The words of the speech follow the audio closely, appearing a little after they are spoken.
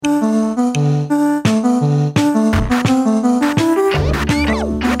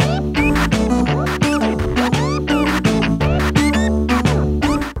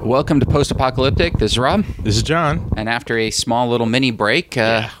welcome to Post Apocalyptic. This is Rob. This is John. And after a small little mini break,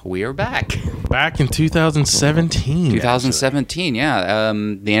 we are back. Back in 2017. 2017, yeah.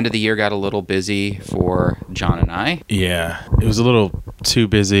 The end of the year got a little busy for John and I. Yeah, it was a little too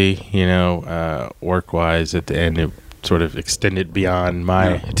busy, work-wise at the end. It sort of extended beyond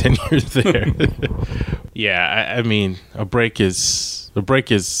my tenure there. Yeah, I mean, a break is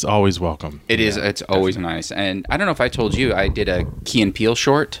always welcome. It is. It's always nice. And I don't know if I told you, I did a Key and Peele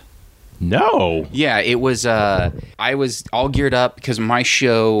short. No. Yeah, it was, I was all geared up because my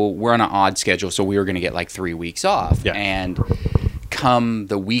show, we're on an odd schedule, so we were going to get like 3 weeks off. Yeah. And come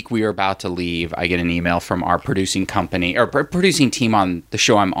the week we were about to leave, I get an email from our producing company, or producing team on the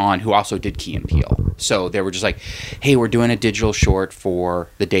show I'm on, who also did Key and Peele. So they were just like, hey, we're doing a digital short for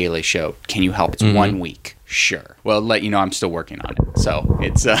The Daily Show. Can you help? It's 1 week. Sure. Well, I'll let you know I'm still working on it. So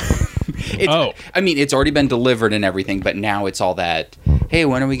it's I mean, it's already been delivered and everything, but now it's all that, hey,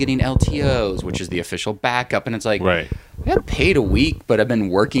 when are we getting LTOs, which is the official backup? And it's like, right. I got paid a week, but I've been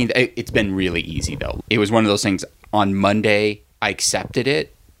working. It's been really easy, though. It was one of those things. On Monday, I accepted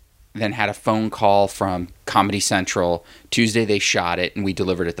it, then had a phone call from Comedy Central. Tuesday, they shot it, and we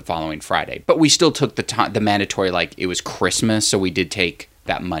delivered it the following Friday. But we still took the mandatory, like, it was Christmas, so we did take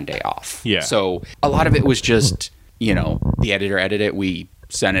that Monday off. Yeah. So a lot of it was just, the editor edited it. We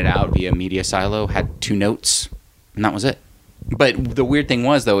sent it out via Media Silo, had 2 notes, and that was it. But the weird thing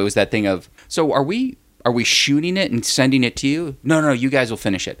was, though, it was that thing of, so are we shooting it and sending it to you? No, you guys will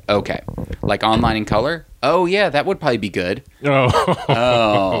finish it. Okay. Like online in color? Oh, yeah, that would probably be good.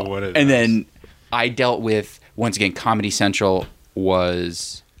 Oh. What And then I dealt with, once again, Comedy Central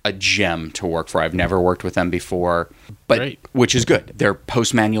was a gem to work for. I've never worked with them before, but Great. Which is good. Their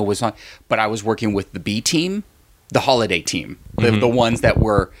post manual was on, but I was working with the B team, the holiday team, the ones that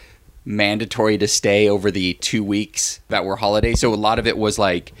were mandatory to stay over the 2 weeks that were holiday. So a lot of it was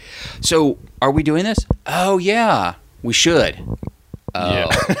like, so are we doing this? Oh yeah, we should. Yeah.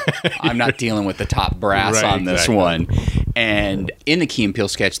 I'm not dealing with the top brass Right, on this exactly. one. And in the Key and Peele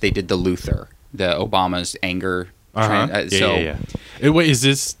sketch, they did the Luther, the Obama's anger. Yeah. Wait, is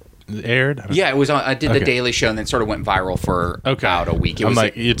this aired? Yeah, it was on. I did the Okay. Daily Show, and then sort of went viral for about a week. It I'm was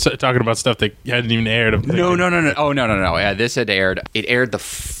like, you're talking about stuff that hadn't even aired. no. Oh, no. Yeah, this had aired. It aired the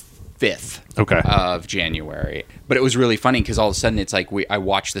 5th of January. But it was really funny because all of a sudden it's like I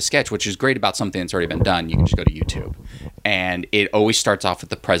watched the sketch, which is great about something that's already been done. You can just go to YouTube. And it always starts off with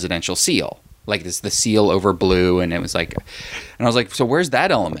the presidential seal. Like this, the seal over blue, and it was like, and I was like, so where's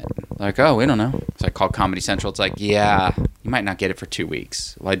that element? Like, oh, we don't know. So I called Comedy Central. It's like, yeah, you might not get it for 2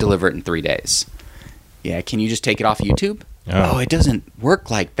 weeks. Well, I deliver it in 3 days. Yeah, can you just take it off YouTube? Oh, it doesn't work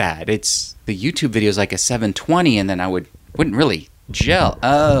like that. It's the YouTube video is like a 720, and then I wouldn't really gel.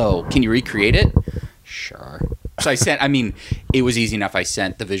 Oh, can you recreate it? Sure. So it was easy enough. I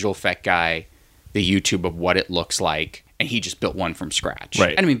sent the visual effect guy the YouTube of what it looks like, and he just built one from scratch.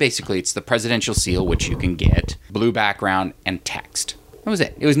 Right. And I mean, basically, it's the presidential seal, which you can get, blue background, and text. That was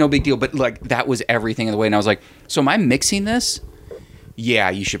it. It was no big deal, but like that was everything in the way. And I was like, so am I mixing this? Yeah,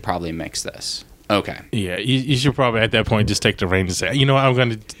 you should probably mix this. Okay. Yeah, you should probably at that point just take the reins and say, you know what,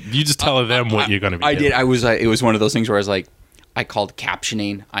 you just tell them what you're going to be doing. I did. I was. It was one of those things where I was like, I called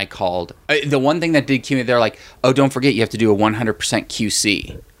captioning. I called the one thing that did keep me. They're like, oh, don't forget, you have to do a 100%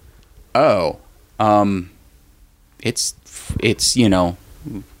 QC. Oh, it's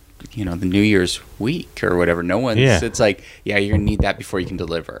the New Year's week or whatever. No one's. Yeah. It's like, yeah, you're gonna need that before you can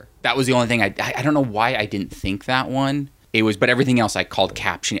deliver. That was the only thing. I don't know why I didn't think that one. It was, but everything else I called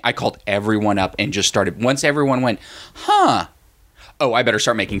captioning. I called everyone up and just started. Once everyone went, huh. Oh, I better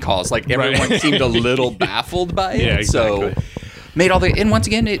start making calls. Like everyone seemed a little baffled by it. Yeah, exactly. So made all the, and once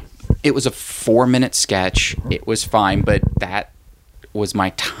again, it was a 4-minute sketch. It was fine, but that was my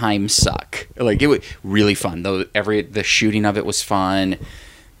time suck. Like it was really fun though. The shooting of it was fun.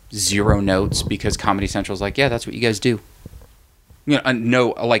 0 notes because Comedy Central was like, yeah, that's what you guys do.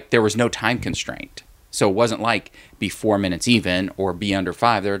 There was no time constraint. So it wasn't like be 4 minutes even or be under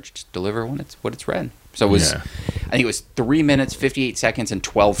 5. They're just deliver when it's read. So it was, I think it was 3 minutes, 58 seconds, and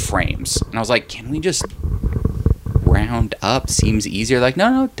 12 frames. And I was like, can we just round up? Seems easier. Like,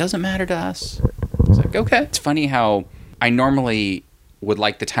 no, it doesn't matter to us. I was like, okay. It's funny how I normally would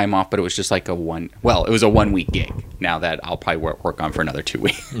like the time off, but it was just like it was a 1 week gig. Now that I'll probably work on for another 2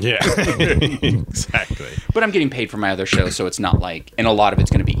 weeks. Yeah, exactly. But I'm getting paid for my other show, so it's not like, and a lot of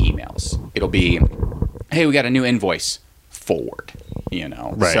it's going to be emails. It'll be, hey, we got a new invoice. Forward,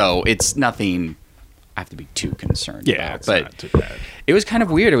 Right. So it's nothing I have to be too concerned about. It's but not too bad. it was kind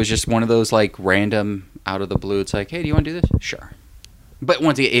of weird. It was just one of those like random out of the blue. It's like, hey, do you want to do this? Sure. But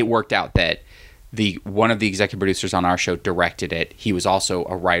once again, it worked out that one of the executive producers on our show directed it. He was also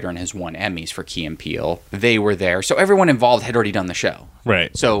a writer and has won Emmys for Key and Peele. They were there. So everyone involved had already done the show.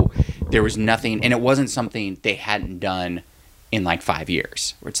 Right. So there was nothing, and it wasn't something they hadn't done in like 5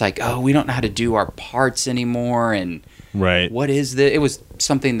 years. Where it's like, oh, we don't know how to do our parts anymore, and right. What is the? It was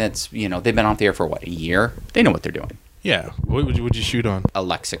something that's, they've been off the air for what, a year? They know what they're doing. Yeah. What would you shoot on?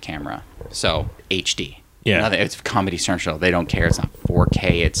 Alexa camera. So HD. Yeah. It's Comedy Central. They don't care. It's not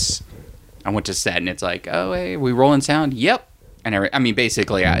 4K. I went to set and it's like, oh, hey, we rolling sound? Yep. And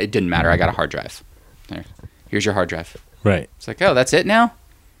basically, it didn't matter. I got a hard drive. Here's your hard drive. Right. It's like, oh, that's it now?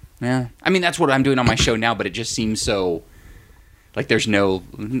 Yeah. That's what I'm doing on my show now, but it just seems so, like there's no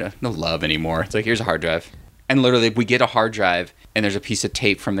love anymore. It's like, here's a hard drive. And literally, we get a hard drive and there's a piece of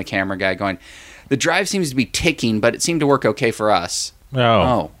tape from the camera guy going, the drive seems to be ticking, but it seemed to work okay for us.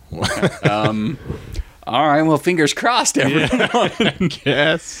 Oh. All right, well, fingers crossed, everyone.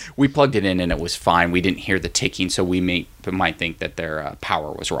 Yes. We plugged it in and it was fine. We didn't hear the ticking, so we might think that their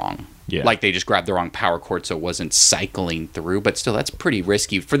power was wrong. Yeah. Like they just grabbed the wrong power cord so it wasn't cycling through. But still, that's pretty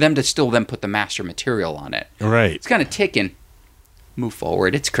risky for them to still then put the master material on it. Right. It's kind of ticking. Move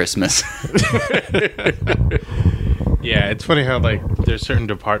forward. It's Christmas. Yeah, it's funny how there's certain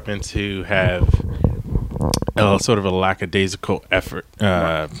departments who have sort of a lackadaisical effort.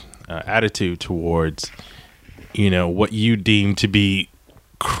 Attitude towards what you deem to be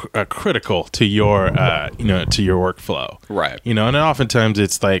critical to your to your workflow, right? And oftentimes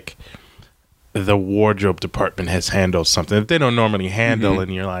it's like the wardrobe department has handled something that they don't normally handle,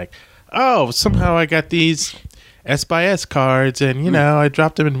 and you're like, oh, somehow I got these S-by-S cards and I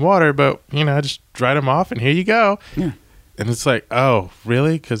dropped them in water, but I just dried them off and here you go. Yeah. And it's like, oh,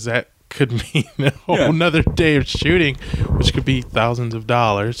 really? Because that could mean a whole nother day of shooting, which could be thousands of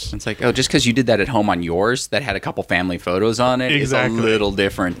dollars. It's like, oh, just because you did that at home on yours that had a couple family photos on it exactly. is a little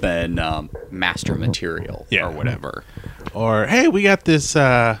different than master material or whatever. Or, hey, we got this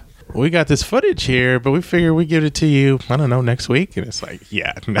footage here, but we figure we give it to you, I don't know, next week. And it's like,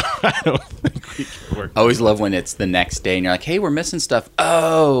 yeah, no, I don't think we can work. I always love when it's the next day and you're like, hey, we're missing stuff.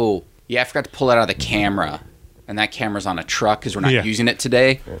 Oh, yeah, I forgot to pull it out of the camera. And that camera's on a truck because we're not using it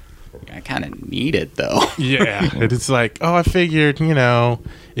today. I kind of need it, though. Yeah. And it's like, oh, I figured,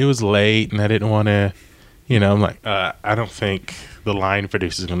 it was late and I didn't want to, I'm like, I don't think the line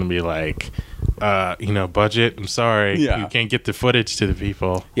producer is going to be like, budget, I'm sorry. Yeah. You can't get the footage to the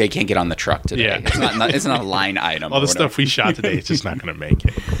people. Yeah, you can't get on the truck today. Yeah. It's not a line item. All the stuff we shot today is just not going to make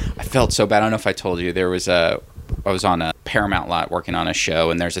it. I felt so bad. I don't know if I told you. I was on a Paramount lot working on a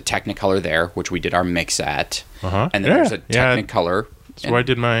show, and there's a Technicolor there, which we did our mix at. Uh-huh. And then there's a Technicolor. That's where I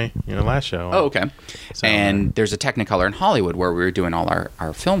did my last show. Oh, okay. And there's a Technicolor in Hollywood where we were doing all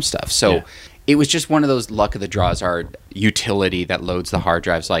our film stuff. So it was just one of those luck of the draws. Our utility that loads the hard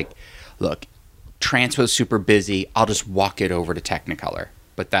drives, like, look, Transpo's super busy. I'll just walk it over to Technicolor.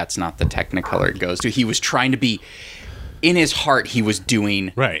 But that's not the Technicolor it goes to. He was trying to be, in his heart, he was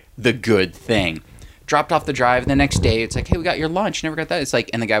doing the good thing. Dropped off the drive, and the next day it's like, hey, we got your lunch. Never got that. It's like,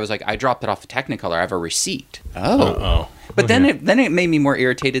 and the guy was like, I dropped it off the Technicolor. I have a receipt. Oh. But then it made me more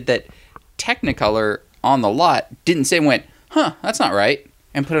irritated that Technicolor on the lot didn't say, went, huh, that's not right,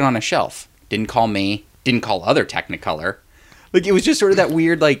 and put it on a shelf. Didn't call me. Didn't call other Technicolor. Like, it was just sort of that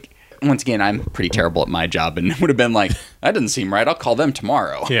weird, like, once again, I'm pretty terrible at my job, and would have been like, that doesn't seem right. I'll call them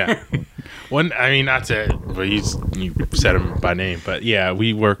tomorrow. Yeah. Not to, but you said them by name, but yeah,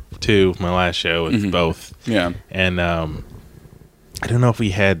 we worked too. My last show with both. Yeah. And I don't know if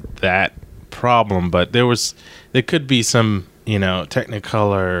we had that problem, but there could be some,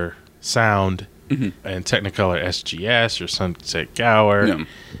 Technicolor sound and Technicolor SGS or Sunset Gower.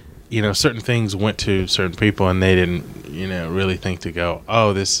 Yeah. Certain things went to certain people and they didn't, really think to go,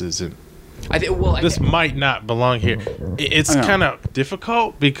 oh, this isn't. This might not belong here. It's kind of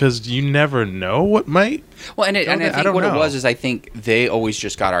difficult because you never know what might. Well, and I think what it was is I think they always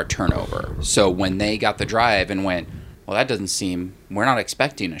just got our turnover. So when they got the drive and went, well, that doesn't seem, we're not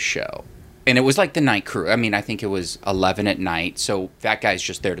expecting a show. And it was like the night crew. I think it was 11 at night. So that guy's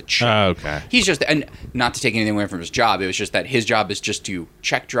just there to check. Oh, okay. He's just, and not to take anything away from his job, it was just that his job is just to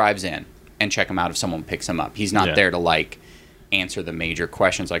check drives in and check them out if someone picks them up. He's not there to answer the major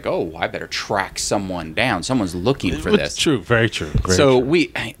questions like, oh, I better track someone down. Someone's looking for this. True, very true.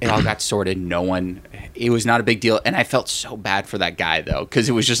 It all got sorted. It was not a big deal. And I felt so bad for that guy, though, because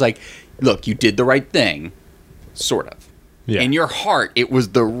it was just like, look, you did the right thing, sort of. Yeah. In your heart, it was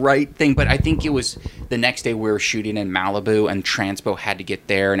the right thing. But I think it was the next day we were shooting in Malibu, and Transpo had to get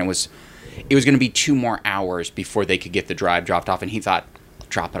there, and it was going to be 2 more hours before they could get the drive dropped off. And he thought, I'll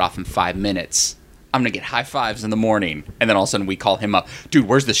drop it off in 5 minutes. I'm going to get high fives in the morning. And then all of a sudden we call him up. Dude,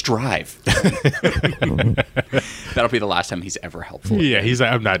 where's this drive? That'll be the last time he's ever helpful. Yeah, he's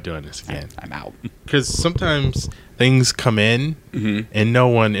like, I'm not doing this again. I'm out. Because sometimes things come in and no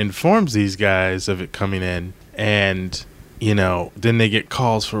one informs these guys of it coming in. And, you know, then they get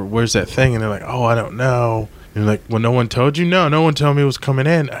calls for, where's that thing? And they're like, oh, I don't know. And like, well, no one told you? No one told me it was coming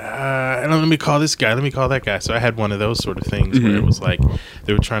in. Let me call this guy. Let me call that guy. So I had one of those sort of things where it was like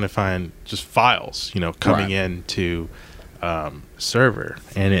they were trying to find just files, you know, coming in to server.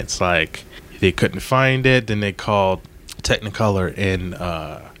 And it's like they couldn't find it. Then they called Technicolor in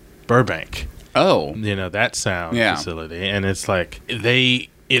Burbank. Oh. You know, that sound facility. And it's like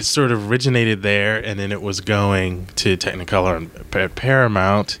it sort of originated there, and then it was going to Technicolor and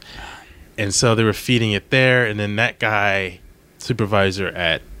Paramount. And so they were feeding it there, and then that guy, supervisor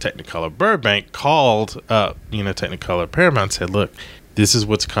at Technicolor Burbank, called up, you know, Technicolor Paramount, said, look, this is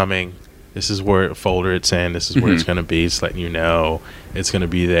what's coming. This is where folder it's in. This is where it's going to be. It's letting you know it's going to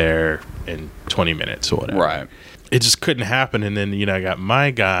be there in 20 minutes or whatever. Right. It just couldn't happen. And then, you know, I got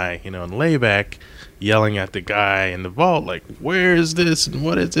my guy, you know, in layback, yelling at the guy in the vault, like, where is this and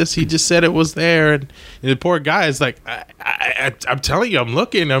what is this? He just said it was there. And the poor guy is like, I'm telling you, I'm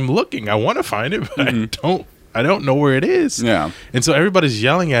looking. I want to find it, but I don't know where it is. Yeah. And so everybody's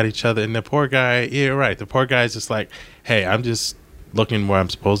yelling at each other. And the poor guy, yeah, right. The poor guy's just like, hey, I'm just looking where I'm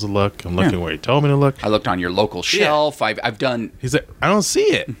supposed to look. I'm looking where he told me to look. I looked on your local shelf. I've done. He's like, I don't see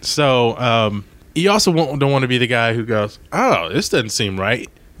it. So you also don't want to be the guy who goes, oh, this doesn't seem right.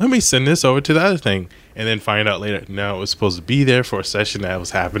 Let me send this over to the other thing. And then find out later, no, it was supposed to be there for a session that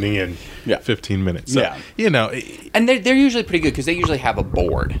was happening in 15 minutes. So, you know. And they're usually pretty good because they usually have a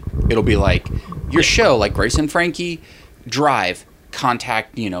board. It'll be like your show, like Grace and Frankie, drive,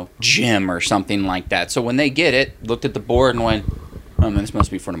 contact, you know, Jim or something like that. So when they get it, looked at the board and went, oh, man, this must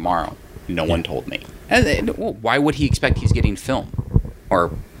be for tomorrow. No one told me. And well, why would he expect he's getting film?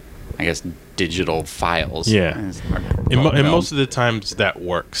 Or, I guess, digital files. Yeah. And most of the times that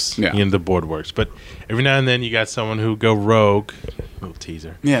works. Yeah. You know, the board works. But every now and then you got someone who go rogue. Little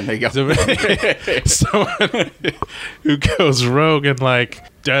teaser. Yeah, there you go. Someone who goes rogue and like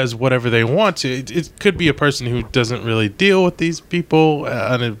does whatever they want to. It could be a person who doesn't really deal with these people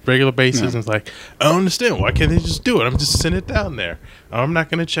on a regular basis and it's like, I don't understand. Why can't they just do it? I'm just sending it down there. I'm not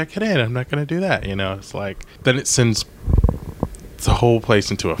going to check it in. I'm not going to do that. You know, it's like, then it sends the whole place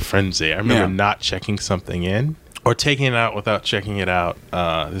into a frenzy. I remember not checking something in or taking it out without checking it out.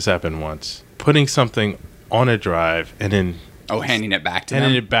 This happened once. Putting something on a drive and then handing it back to them?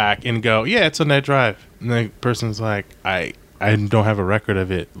 Handing it back and go, yeah, it's on that drive. And the person's like, I don't have a record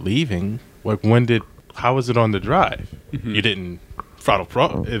of it leaving. Like, how was it on the drive? You didn't throttle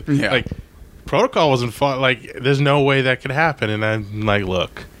like, protocol wasn't like, there's no way that could happen. And I'm like,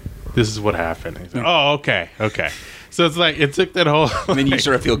 look, this is what happened. He's like, oh, okay. So it's like, it took that whole... And then you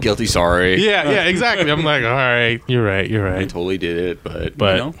sort of feel guilty, sorry. Yeah, exactly. I'm like, all right, you're right. I totally did it, but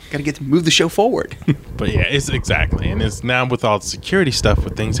you know, got to move the show forward. But yeah, it's exactly. And it's now with all the security stuff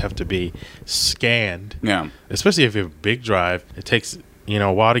where things have to be scanned. Yeah. Especially if you have a big drive, it takes, you know,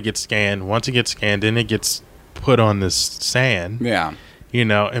 a while to get scanned. Once it gets scanned, then it gets put on this SAN. Yeah. You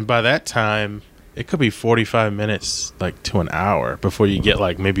know, and by that time, it could be 45 minutes, like, to an hour before you get,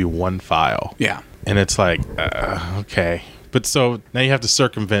 like, maybe one file. Yeah. And it's like, okay. But so now you have to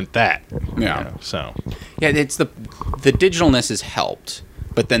circumvent that. Yeah. You know, so. Yeah, it's the digitalness has helped,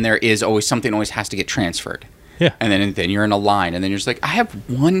 but then there is always something always has to get transferred. Yeah. And then you're in a line, and then you're just like, I have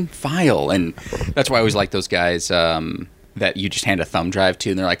one file. And that's why I always like those guys that you just hand a thumb drive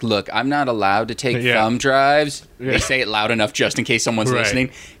to, and they're like, look, I'm not allowed to take thumb drives. Yeah. They say it loud enough just in case someone's listening.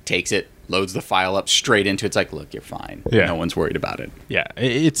 Takes it, loads the file up straight into it. It's like, look, you're fine. Yeah. No one's worried about it. Yeah.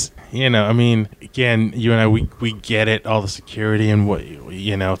 It's, you know, I mean, again, you and I, we get it, all the security and what,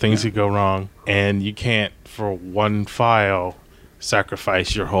 you know, things could go wrong. And you can't, for one file,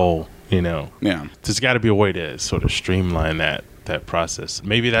 sacrifice your whole, you know. Yeah. There's got to be a way to sort of streamline that process.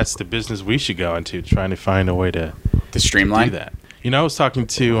 Maybe that's the business we should go into, trying to find a way to streamline do that. You know, I was talking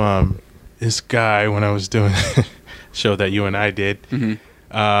to this guy when I was doing a show that you and I did.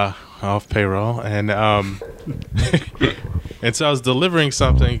 Off payroll, and and so I was delivering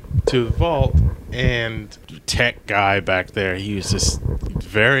something to the vault, and tech guy back there, he was just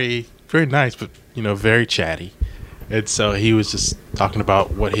very, very nice, but you know, very chatty. And so he was just talking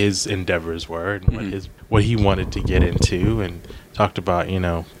about what his endeavors were and what he wanted to get into, and talked about, you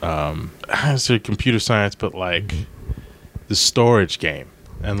know, I said computer science, but like the storage game,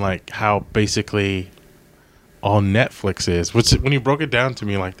 and like how basically all Netflix is, which when he broke it down to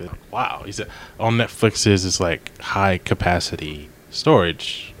me like that, wow, he said all Netflix is like high capacity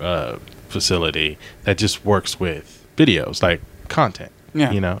storage facility that just works with videos, like content.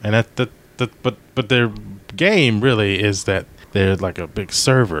 Yeah. You know, and but their game really is that they're like a big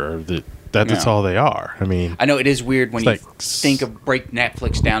server. That's all they are. I mean, I know it is weird when you think of break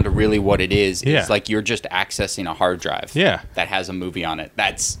Netflix down to really what it is. Yeah. It's like you're just accessing a hard drive. Yeah. That has a movie on it.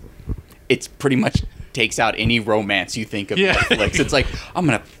 It's pretty much takes out any romance you think of Netflix. It's like, I'm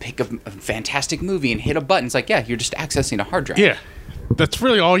going to pick a fantastic movie and hit a button. It's like, yeah, you're just accessing a hard drive. Yeah. That's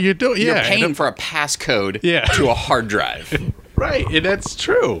really all you're doing. You're paying for a passcode to a hard drive. Right. And that's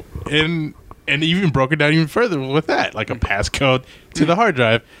true. And even broken down even further with that, like a passcode to the hard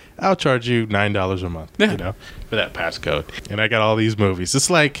drive. I'll charge you $9 a month, you know, for that passcode. And I got all these movies. It's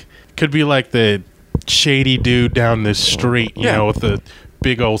like, could be like the shady dude down the street, you know, with the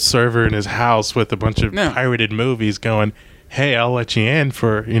big old server in his house with a bunch of pirated movies going, hey, I'll let you in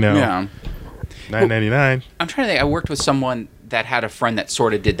for, you know, $9.99. I'm trying to think. I worked with someone that had a friend that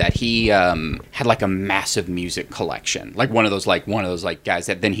sort of did that. He had like a massive music collection, like one of those guys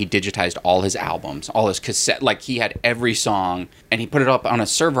that then he digitized all his albums, all his cassette. Like he had every song, and he put it up on a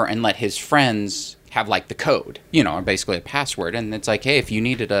server and let his friends have like the code, you know, or basically a password. And it's like, hey, if you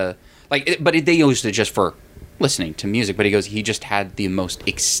needed they used it just for listening to music. But he just had the most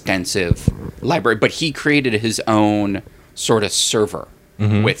extensive library. But he created his own sort of server.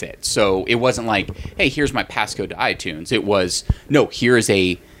 With it. So it wasn't like, hey, here's my passcode to iTunes. It was, no, here is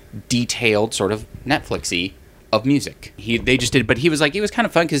a detailed sort of Netflix-y of music. They just did, but he was kind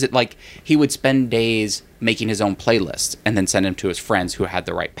of fun because he would spend days making his own playlists and then send them to his friends who had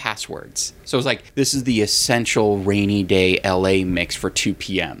the right passwords. So it was like, this is the essential rainy day LA mix for 2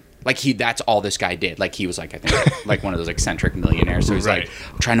 p.m. That's all this guy did. Like he was like, I think like one of those eccentric millionaires. So he's like,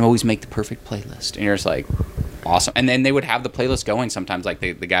 I'm trying to always make the perfect playlist. And you're just like, awesome. And then they would have the playlist going sometimes. Like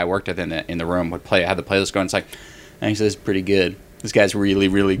the guy I worked with in the room would had the playlist going. It's like, this is pretty good. This guy's really,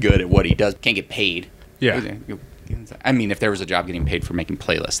 really good at what he does. Can't get paid. Yeah. I mean, if there was a job getting paid for making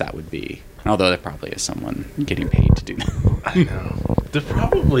playlists, that would be. Although there probably is someone getting paid to do that. I know. There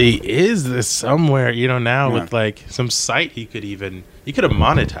probably is this somewhere, you know, now with like some site you could have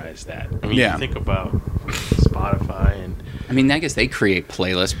monetized that. I mean, you think about Spotify and. I mean, I guess they create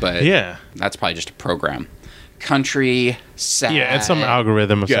playlists, but that's probably just a program. Country, sad. Yeah, it's some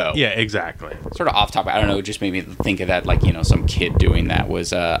algorithm. Yeah, exactly. Sort of off topic. I don't know. It just made me think of that, like, you know, some kid doing that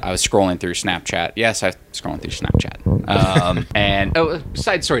was, I was scrolling through Snapchat. Yes, I was scrolling through Snapchat. And,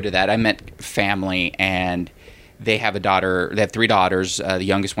 side story to that, I met family, and they have a daughter. They have 3 daughters. The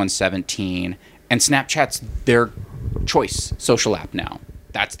youngest one's 17. And Snapchat's their choice social app now.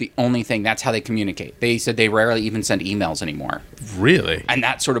 That's the only thing. That's how they communicate. They said they rarely even send emails anymore. Really? And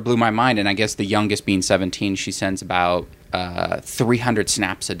that sort of blew my mind. And I guess the youngest being 17, she sends about 300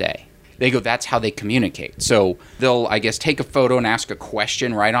 snaps a day. They go, that's how they communicate. So they'll, I guess, take a photo and ask a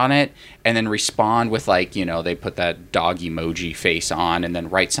question right on it and then respond with, like, you know, they put that dog emoji face on and then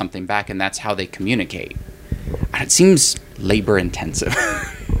write something back. And that's how they communicate. And it seems labor intensive.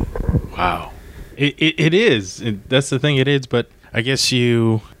 Wow. It is. That's the thing. It is. But I guess I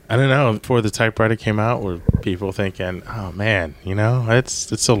don't know, before the typewriter came out, were people thinking, oh man, you know,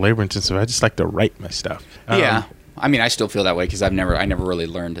 it's so labor intensive. I just like to write my stuff. Yeah. I mean, I still feel that way because I never really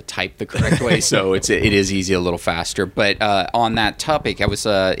learned to type the correct way, so it is easy a little faster. But on that topic, it was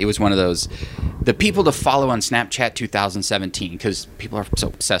one of those, the people to follow on Snapchat 2017, because people are so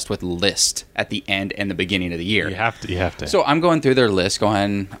obsessed with list at the end and the beginning of the year. You have to. So I'm going through their list,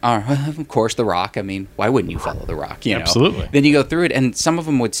 going, of course, The Rock. I mean, why wouldn't you follow The Rock? You know? Absolutely. Then you go through it, and some of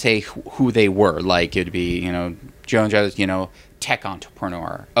them would say who they were. Like it'd be, you know, Jones, you know, tech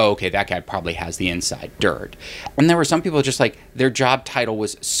entrepreneur. Oh, okay, that guy probably has the inside dirt. And there were some people just like their job title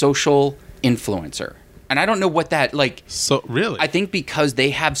was social influencer. And I don't know what that, like... So, really? I think because they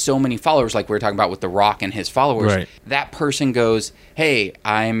have so many followers, like we were talking about with The Rock and his followers, that person goes, hey,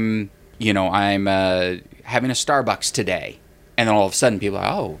 I'm having a Starbucks today. And then all of a sudden people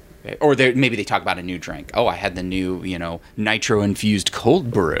are, oh... Or maybe they talk about a new drink. Oh, I had the new, you know, nitro-infused cold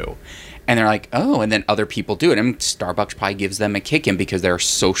brew. And they're like, oh, and then other people do it. And Starbucks probably gives them a kick in because they're a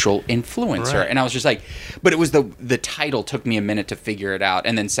social influencer. Right. And I was just like, but it was the title took me a minute to figure it out.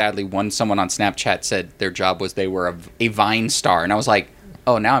 And then sadly, someone on Snapchat said their job was they were a Vine star. And I was like,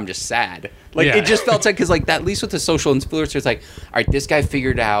 oh, now I'm just sad. Like, it just felt like, because like that, at least with the social influencer, it's like, all right, this guy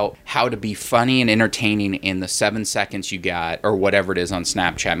figured out how to be funny and entertaining in the 7 seconds you got, or whatever it is on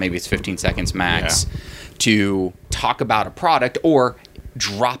Snapchat, maybe it's 15 seconds max, to talk about a product or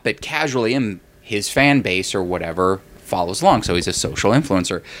drop it casually, and his fan base or whatever follows along, so he's a social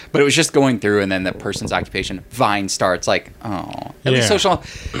influencer. But it was just going through, and then the person's occupation, Vine starts, like, oh. At least social...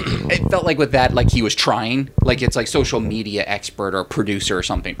 It felt like with that, like, he was trying. Like, it's like social media expert or producer or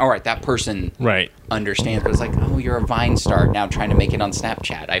something. All right, that person understands, but it's like, oh, you're a Vine star now trying to make it on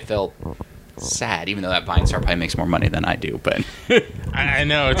Snapchat. I felt sad, even though that Vine star probably makes more money than I do, but... I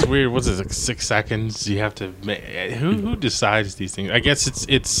know, it's weird. What's it, like 6 seconds? You have to... Who decides these things? I guess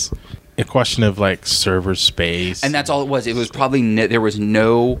it's a question of, like, server space. And that's all it was. It was probably... There was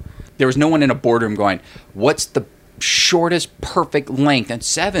no one in a boardroom going, what's the shortest perfect length? And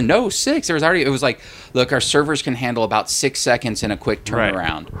 7, no, 6. There was already... It was like, look, our servers can handle about 6 seconds in a quick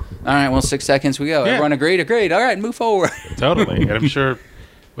turnaround. All right, well, 6 seconds we go. Everyone agreed. All right, move forward. Totally. And I'm sure...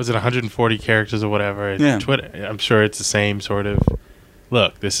 Was it 140 characters or whatever? Yeah. Twitter. I'm sure it's the same sort of.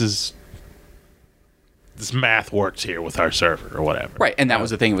 Look, this math works here with our server or whatever. Right, and that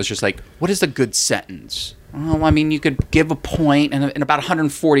was the thing. It was just like, what is a good sentence? Well, I mean, you could give a point, and about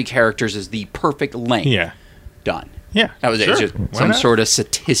 140 characters is the perfect length. Yeah. Done. Yeah. That was it. It's just some sort of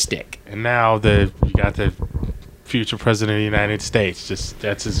statistic. And now you got the future president of the United States.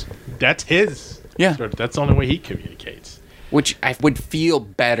 That's his. Yeah. That's the only way he communicates. Which I would feel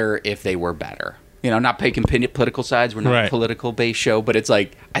better if they were better. You know, not picking political sides. We're not a political-based show, but it's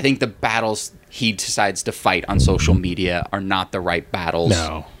like, I think the battles he decides to fight on social media are not the right battles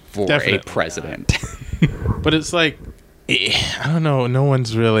for a president. But it's like, I don't know, no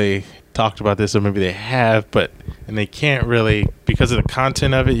one's really talked about this, or maybe they have, and they can't really, because of the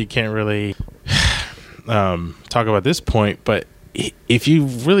content of it, you can't really talk about this point, but if you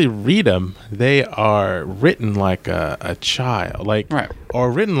really read them, they are written like a child, or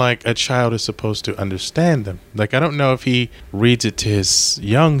written like a child is supposed to understand them. Like, I don't know if he reads it to his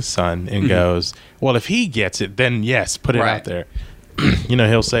young son and goes, well, if he gets it, then yes, put it out there. You know,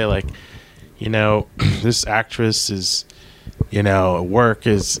 he'll say, like, you know, this actress is, you know, work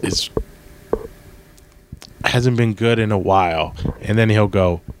is hasn't been good in a while, and then he'll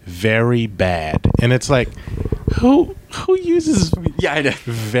go, very bad, and it's like, who uses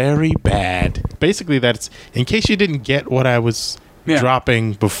very bad? Basically, that's in case you didn't get what I was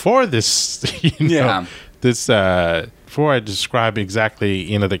dropping before this. This before I describe exactly,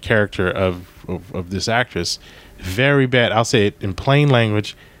 you know, the character of this actress. Very bad. I'll say it in plain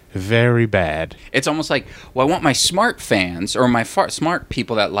language. Very bad. It's almost like, well, I want my smart fans or my smart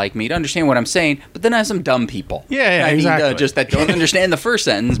people that like me to understand what I'm saying, but then I have some dumb people. Exactly. Just that don't understand the first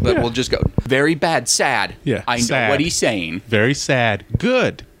sentence, but we'll just go, very bad, sad. Yeah, I know what he's saying. Very sad.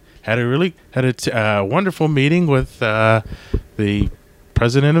 Good. Had a wonderful meeting with the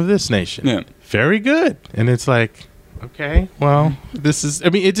president of this nation. Yeah. Very good. And it's like, okay, well, this is,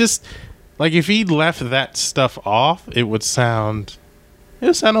 I mean, it just, like, if he left that stuff off, it would sound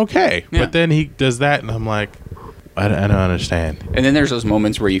okay. Yeah. But then he does that, and I'm like, I don't understand. And then there's those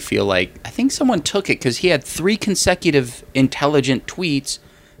moments where you feel like, I think someone took it, because he had 3 consecutive intelligent tweets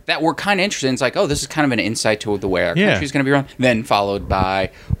that were kind of interesting. It's like, oh, this is kind of an insight to the way our country's going to be run. Then followed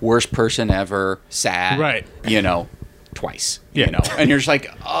by, worst person ever, sad. Right. You know, twice. Yeah. You know, and you're just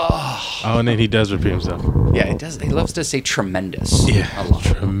like, oh. Oh, and then he does repeat himself. Yeah, it does. He loves to say tremendous. Yeah.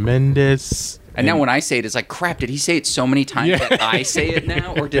 Tremendous. And now when I say it, it's like, crap, did he say it so many times that I say it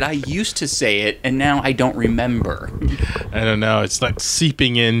now? Or did I used to say it, and now I don't remember? I don't know. It's like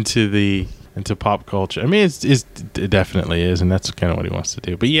seeping into pop culture. I mean, it definitely is, and that's kind of what he wants to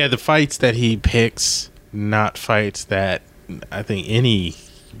do. But yeah, the fights that he picks, not fights that I think any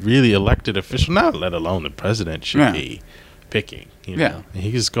really elected official, not let alone the president, should be picking. You know?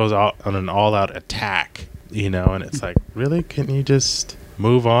 He just goes out on an all-out attack, you know, and it's like, really? Couldn't you just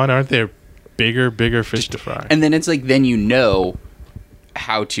move on? Aren't there bigger fish to fry? And then it's like, then you know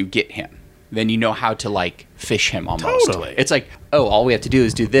how to get him. Then you know how to, like, fish him almost. Totally. It's like, oh, all we have to do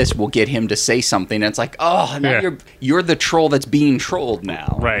is do this. We'll get him to say something. And it's like, oh, now you're the troll that's being trolled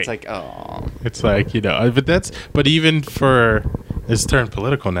now. Right. It's like, oh. It's like, you know, but even for, it's turned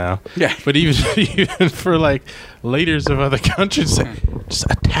political now. Yeah. But even for, like, leaders of other countries, just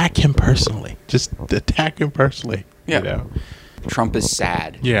attack him personally. Just attack him personally. Yeah. You know? Trump is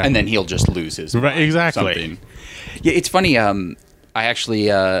sad. Yeah. And then he'll just lose his mind. Right, exactly. Something. Yeah, it's funny. I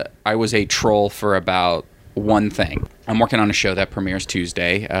actually, I was a troll for about one thing. I'm working on a show that premieres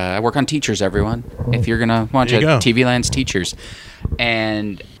Tuesday. I work on Teachers, everyone. If you're going to watch it, TV Land's Teachers.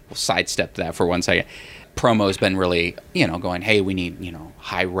 And we'll sidestep that for 1 second. Promo's been really, you know, going, hey, we need, you know,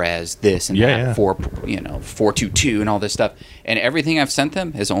 high res, this and that, 422 and all this stuff. And everything I've sent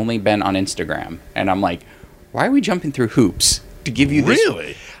them has only been on Instagram. And I'm like, why are we jumping through hoops to give you this?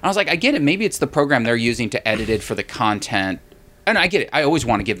 Really? I was like, I get it. Maybe it's the program they're using to edit it for the content And I get it. I always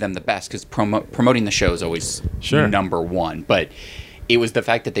want to give them the best because promoting the show is always number one. But it was the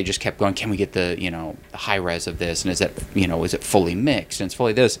fact that they just kept going, can we get the, the high res of this? And is it fully mixed? And it's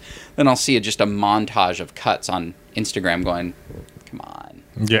fully this. Then I'll see just a montage of cuts on Instagram going, come on.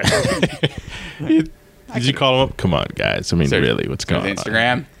 Yeah. Did you call them up? Come on, guys. I mean, really, what's going on?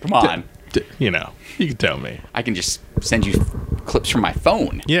 Instagram? Come on. You can tell me. I can just send you clips from my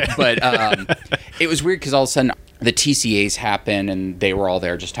phone. Yeah. But it was weird because all of a sudden the TCAs happened and they were all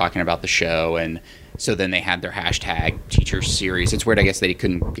there just talking about the show. And so then they had their hashtag teacher series. It's weird. I guess they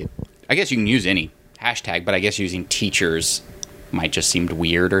couldn't get, I guess you can use any hashtag, but I guess using teachers might just seemed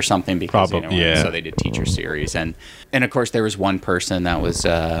weird or something because, so they did teacher series. And of course there was one person that was,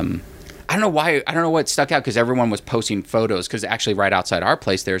 I don't know why. I don't know what stuck out because everyone was posting photos. Because actually, right outside our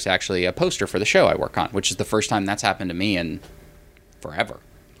place, there's actually a poster for the show I work on, which is the first time that's happened to me in forever.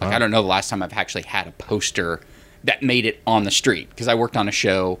 Like I don't know the last time I've actually had a poster that made it on the street. Because I worked on a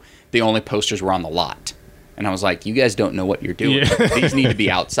show, the only posters were on the lot, and I was like, "You guys don't know what you're doing. Yeah. These need to be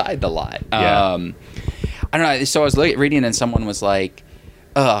outside the lot." Yeah. I don't know. So I was reading, and someone was like,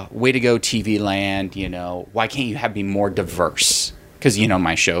 "Way to go, TV Land! Why can't you be more diverse?" Because,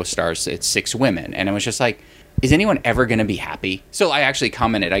 my show stars, it's 6 women. And it was just like, is anyone ever going to be happy? So I actually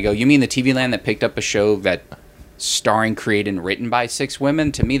commented. I go, you mean the TV Land that picked up a show that starring, created, and written by 6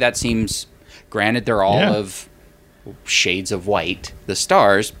 women? To me, that seems, granted, they're all of shades of white, the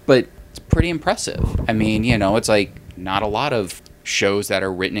stars, but it's pretty impressive. I mean, it's like not a lot of shows that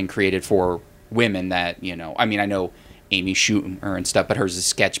are written and created for women that, I mean, I know Amy Schumer and stuff, but hers is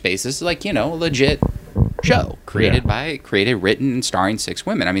sketch basis, like, legit show created, written, and starring 6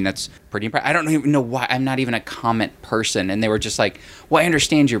 women. I mean, that's pretty impressive. I don't even know why. I'm not even a comment person. And they were just like, well, I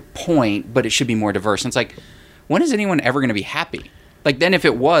understand your point, but it should be more diverse. And it's like, when is anyone ever going to be happy? Like, then if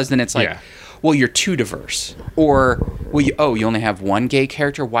it was, then it's like, well, you're too diverse. Or, well, you only have 1 gay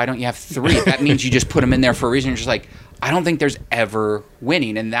character? Why don't you have 3? That means you just put them in there for a reason. You're just like, I don't think there's ever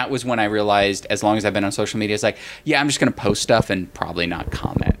winning. And that was when I realized, as long as I've been on social media, it's like, I'm just going to post stuff and probably not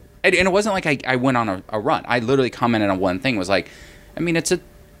comment. And it wasn't like I went on a run. I literally commented on one thing. Was like, I mean, it's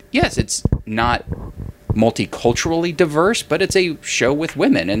not multiculturally diverse, but it's a show with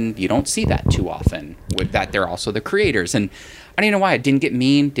women, and you don't see that too often. With that, they're also the creators. And I don't even know why. I didn't get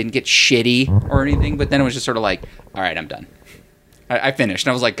mean, didn't get shitty or anything, but then it was just sort of like, all right, I'm done. I finished,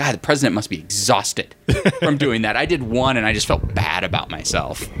 and I was like, God, the president must be exhausted from doing that. I did one, and I just felt bad about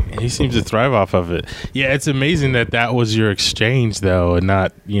myself. He seems to thrive off of it. Yeah, it's amazing that was your exchange, though, and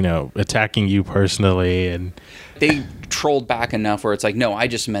not, attacking you personally. And they trolled back enough where it's like, no, I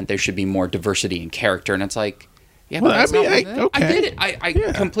just meant there should be more diversity in character. And it's like, yeah, well, but I get it.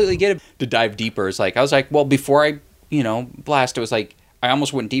 I completely get it. To dive deeper, it's like, I was like, well, before I, blast, it was like, I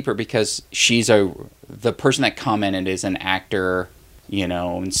almost went deeper because she's the person that commented is an actor,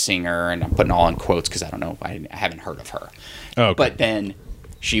 and singer, and I'm putting all in quotes because I don't know, I haven't heard of her. Oh, okay. But then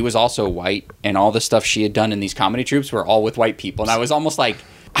she was also white, and all the stuff she had done in these comedy troupes were all with white people, and I was almost like,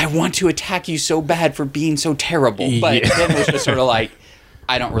 I want to attack you so bad for being so terrible, but then it was just sort of like,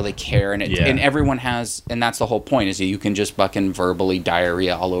 I don't really care, and and everyone has, and that's the whole point, is that you can just fucking verbally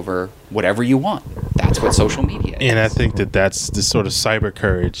diarrhea all over whatever you want. That's what social media is. And I think that's the sort of cyber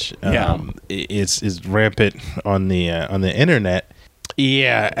courage is rampant on the internet.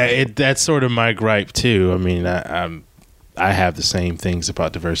 Yeah, that's sort of my gripe too. I mean, I have the same things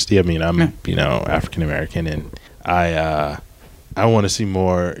about diversity. I mean, I'm African American, and I want to see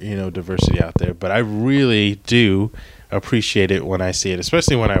more diversity out there. But I really do appreciate it when I see it,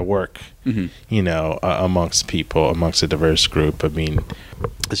 especially when I work, amongst people, amongst a diverse group. I mean,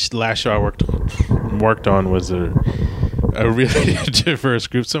 the last show I worked on was a really diverse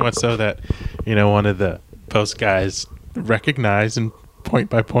group, so much so that one of the post guys recognized and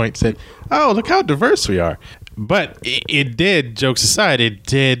point by point said, "Oh, look how diverse we are." But it did, jokes aside, it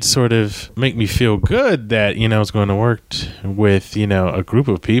did sort of make me feel good that I was going to work with a group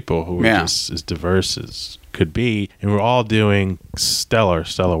of people who were just as diverse as could be, and we're all doing stellar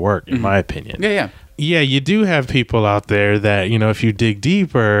work, in my opinion. Yeah, you do have people out there that, if you dig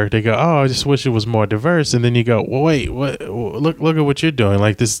deeper, they go, "Oh, I just wish it was more diverse." And then you go, "Well, wait, what? Look at what you're doing."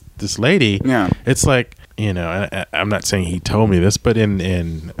 Like this lady. Yeah. It's like, I'm not saying he told me this, but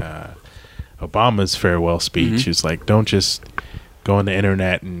in Obama's farewell speech, he's like, "Don't just go on the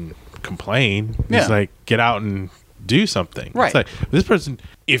internet and complain." He's like, "Get out and do something." Right. It's like, this person,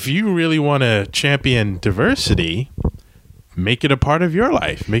 if you really want to champion diversity, make it a part of your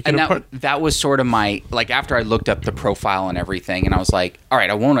life. That was sort of my, like, after I looked up the profile and everything, and I was like, all right,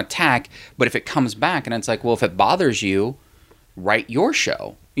 I won't attack, but if it comes back, and it's like, well, if it bothers you, write your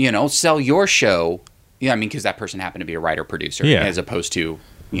show, sell your show Yeah, I mean, because that person happened to be a writer producer, Yeah. as opposed to,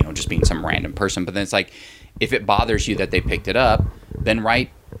 you know, just being some random person. But then it's like, if it bothers you that they picked it up, then write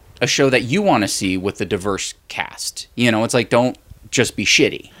a show that you want to see with the diverse cast. You know, it's like, don't just be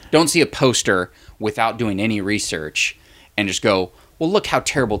shitty. Don't see a poster without doing any research and just go, well, look how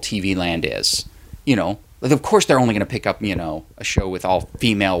terrible TV Land is. You know, like, of course they're only going to pick up, you know, a show with all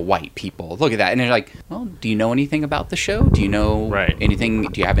female white people. Look at that. And they're like, well, do you know anything about the show? Do you know anything?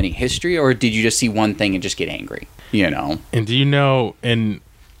 Do you have any history? Or did you just see one thing and just get angry? You know? And do you know, and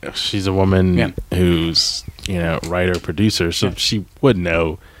she's a woman who's, you know, writer, producer, so she would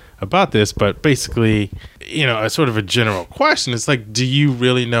know about this, but basically, you know, a sort of a general question. It's like, do you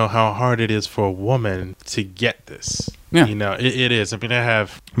really know how hard it is for a woman to get this? Yeah. You know, it is. I mean, I'm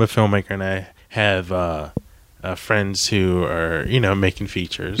a filmmaker, and I have friends who are, you know, making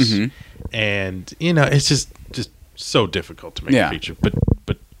features, and, you know, it's just so difficult to make a feature, but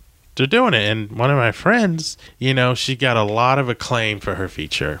they're doing it. And one of my friends, you know, she got a lot of acclaim for her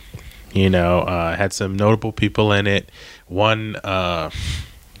feature, you know, had some notable people in it.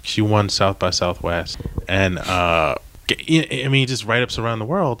 She won South by Southwest, and I mean, just write-ups around the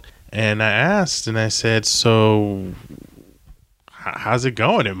world. And I asked, and I said, so how's it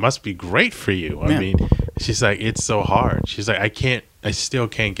going? It must be great for you. I mean, she's like, it's so hard. She's like, I still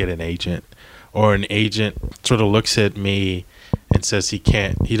can't get an agent, or an agent sort of looks at me and says he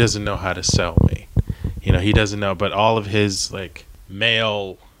doesn't know how to sell me. You know, he doesn't know, but all of his like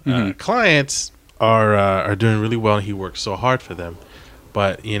male clients are doing really well, and he works so hard for them.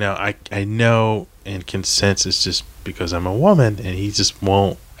 But, you know, I know and can sense it's just because I'm a woman, and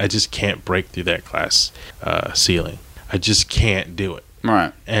I just can't break through that glass ceiling. I just can't do it.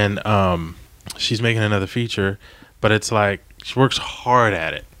 Right. And she's making another feature, but it's like she works hard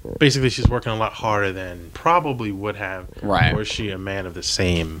at it. Basically, she's working a lot harder than probably would have were she a man of the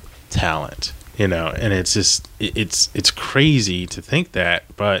same talent. You know, and it's just it's crazy to think that,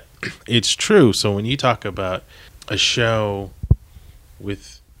 but it's true. So when you talk about a show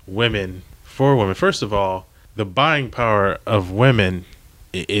with women, for women, first of all, the buying power of women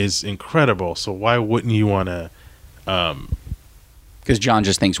is incredible. So why wouldn't you want to? Because John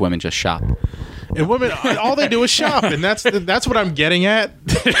just thinks women just shop. And women, all they do is shop, and that's what I'm getting at.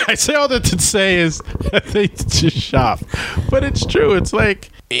 I say all that to say is that they just shop, but it's true. It's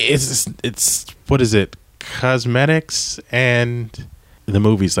like it's what is it? Cosmetics and the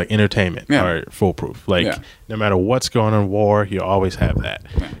movies, like entertainment, are foolproof. Like no matter what's going on, war, you always have that.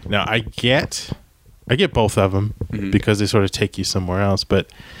 Now I get both of them because they sort of take you somewhere else, but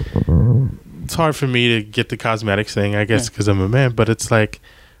it's hard for me to get the cosmetics thing, I guess, because I'm a man. But it's like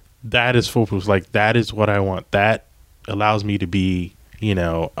that is foolproof. Like that is what I want. That allows me to be, you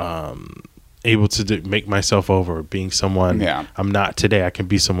know, able to make myself over, being someone I'm not today. I can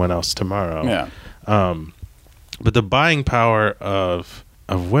be someone else tomorrow. But the buying power of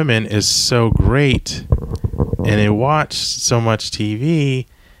women is so great, and they watch so much TV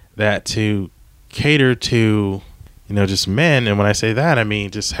that to cater to, you know, just men, and when I say that, I mean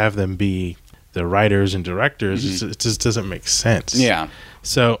just have them be the writers and directors, it just doesn't make sense.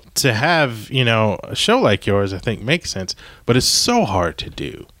 So to have, you know, a show like yours, I think makes sense, but it's so hard to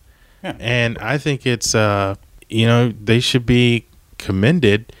do. And I think it's, you know, they should be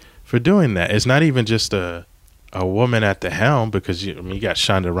commended for doing that. It's not even just a woman at the helm, because you got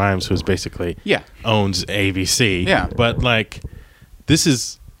Shonda Rhimes, who's basically owns ABC. But like, this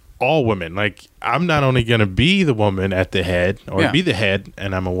is all women. Like, I'm not only going to be the woman at the head, or be the head,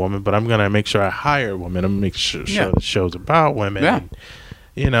 and I'm a woman, but I'm going to make sure I hire women. I'm going to make sure the show's about women. And,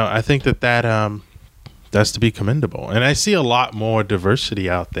 you know, I think that's to be commendable. And I see a lot more diversity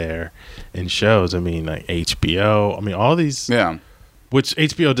out there in shows. I mean, like HBO. I mean, all these. Which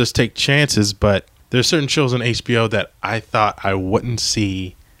HBO does take chances, but there's certain shows on HBO that I thought I wouldn't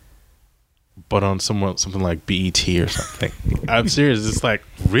see, but on something like BET or something. I'm serious. It's like,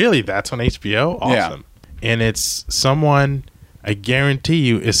 really? That's on HBO? Awesome. And it's someone, I guarantee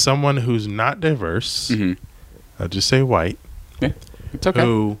you, is someone who's not diverse. I'll just say white. It's okay.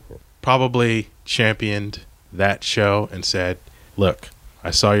 Who probably championed that show and said, look,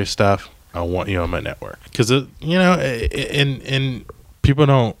 I saw your stuff. I want you on my network. Because, you know, and people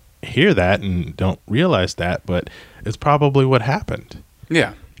don't hear that and don't realize that, but it's probably what happened.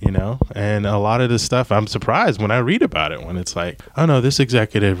 You know, and a lot of this stuff, I'm surprised when I read about it, when it's like, oh no, this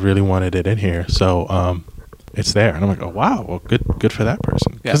executive really wanted it in here, so it's there. And I'm like, oh wow, well good for that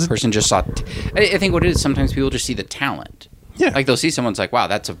person. The person just saw I think what it is, sometimes people just see the talent. Like they'll see someone's like, wow,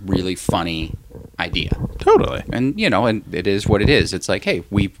 that's a really funny idea. Totally. And you know, and it is what it is. It's like, hey,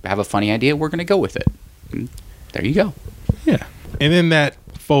 we have a funny idea, we're gonna go with it. And there you go. And then that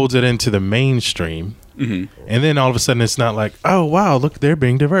folds it into the mainstream. And then all of a sudden it's not like, oh, wow, look, they're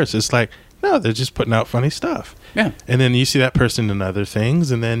being diverse. It's like, no, they're just putting out funny stuff. Yeah. And then you see that person in other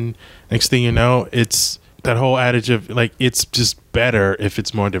things. And then next thing you know, it's that whole adage of like, it's just better if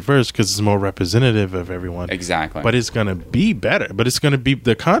it's more diverse because it's more representative of everyone. Exactly. But it's going to be better. But it's going to be,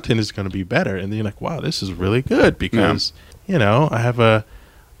 the content is going to be better. And then you're like, wow, this is really good because, you know, I have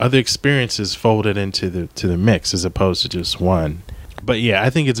other experiences folded into the mix as opposed to just one. But yeah,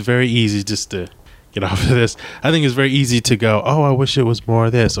 I think it's very easy just to get off of this. I think it's very easy to go, oh, I wish it was more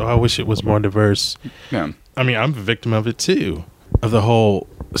of this, or I wish it was more diverse. Yeah. I mean, I'm a victim of it too, of the whole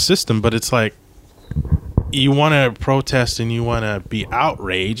system, but it's like you want to protest and you want to be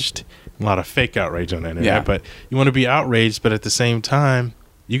outraged. A lot of fake outrage on the internet, but you want to be outraged, but at the same time,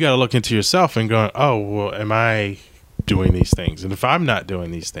 you got to look into yourself and go, oh, well, am I doing these things? And if I'm not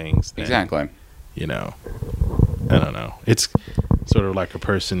doing these things, then, Exactly. you know, I don't know. It's sort of like a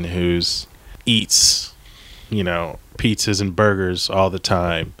person who's eats, you know, pizzas and burgers all the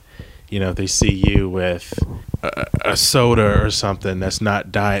time. You know, they see you with a soda or something that's not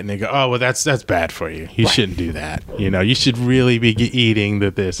diet, and they go, "Oh, well, that's bad for you. You shouldn't do that. You know, you should really be eating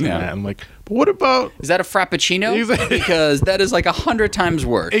this and that." I'm like, but what about? Is that a frappuccino? Because that is like 100 times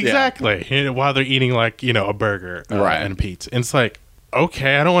worse. Exactly. Yeah. You know, while they're eating like, you know, a burger and a pizza, and it's like,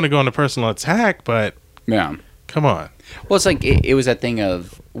 okay, I don't want to go into personal attack, but come on. Well, it's like it was that thing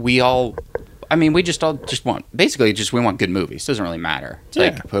of we all. I mean, we just want basically we want good movies. It doesn't really matter. It's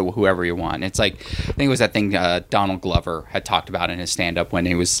like put whoever you want. It's like I think it was that thing Donald Glover had talked about in his stand up when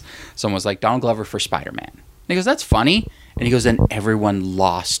someone was like Donald Glover for Spider-Man. And he goes, that's funny. And he goes, then everyone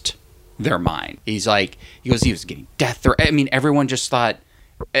lost their mind. He was getting death threat. I mean, everyone just thought.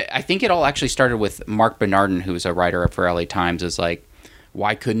 I think it all actually started with Mark Bernardin, who's a writer for LA Times, is like,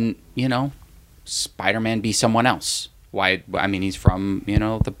 why couldn't Spider-Man be someone else? Why? I mean, he's from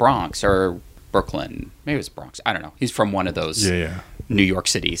the Bronx or Brooklyn, maybe it was Bronx. I don't know. He's from one of those New York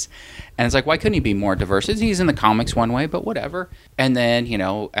cities. And it's like, why couldn't he be more diverse? He's in the comics one way, but whatever. And then,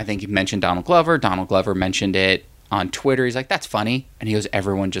 I think he mentioned Donald Glover. Donald Glover mentioned it on Twitter. He's like, that's funny. And he goes,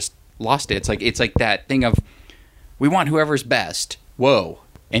 everyone just lost it. It's like that thing of, we want whoever's best. Whoa.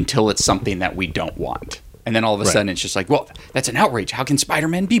 Until it's something that we don't want. And then all of a sudden it's just like, well, that's an outrage. How can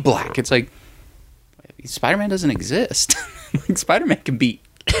Spider-Man be black? It's like, Spider-Man doesn't exist. Like, Spider-Man can be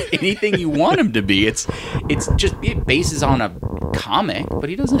anything you want him to be. It bases on a comic, but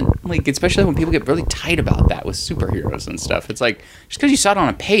he doesn't, like, especially when people get really tight about that with superheroes and stuff. It's like, just because you saw it on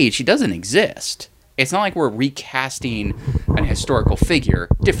a page, he doesn't exist. It's not like we're recasting an historical figure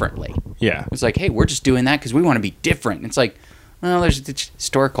differently. Yeah. It's like, hey, we're just doing that because we want to be different. It's like, well, there's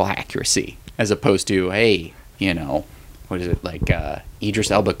historical accuracy as opposed to, hey, what is it, like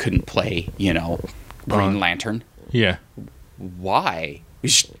Idris Elba couldn't play, Green Lantern. Yeah. Why?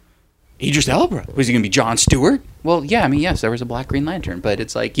 Idris Elba. Was he going to be Jon Stewart? Well, yeah, I mean, yes, there was a black Green Lantern, but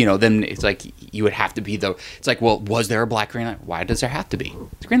it's like, then it's like you would have to be it's like, well, was there a black Green Lantern? Why does there have to be?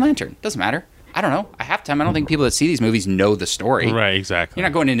 It's Green Lantern. Doesn't matter. I don't know. Halftime, I don't think people that see these movies know the story. Right, exactly. You're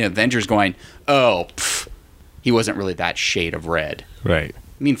not going into Avengers going, oh, he wasn't really that shade of red. Right.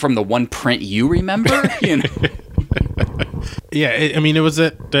 I mean, from the one print you remember? Yeah, I mean, it was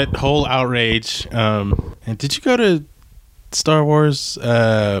that whole outrage. And did you go to Star Wars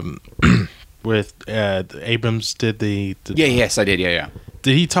with Abrams did the yes, I did. Yeah.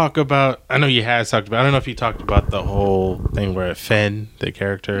 Did he talk about, I know you had talked about, I don't know if he talked about the whole thing where Finn, the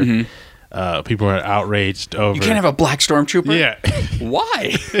character, people were outraged over. You can't have a black stormtrooper? Yeah.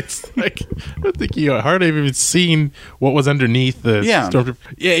 Why? It's like, I don't think you hardly even seen what was underneath the stormtrooper.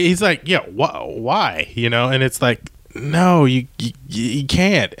 Yeah, he's like, yeah, why? And it's like, no, you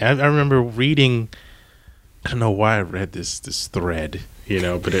can't. I remember reading, I don't know why I read this thread,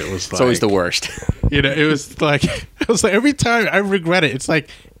 but it was like, it's always the worst. It was like every time I regret it. It's like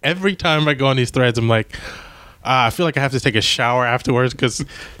every time I go on these threads, I'm like, I feel like I have to take a shower afterwards because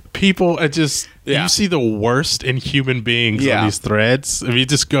people are just, you see the worst in human beings on these threads. I mean, it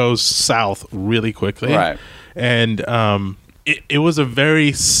just goes south really quickly. Right. And it was a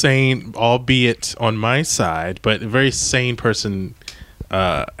very sane, albeit on my side, but a very sane person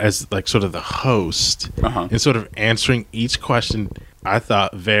as like sort of the host and sort of answering each question, I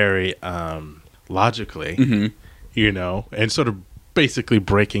thought very logically, and sort of basically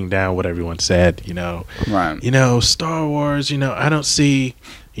breaking down what everyone said, Right. Star Wars, I don't see,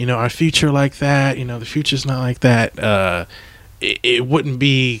 our future like that, the future's not like that. It wouldn't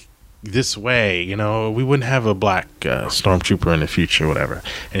be this way, we wouldn't have a black stormtrooper in the future, whatever.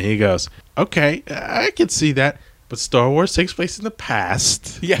 And he goes, okay, I can see that, but Star Wars takes place in the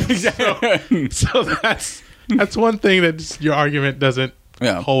past. Yeah, exactly. So that's one thing that your argument doesn't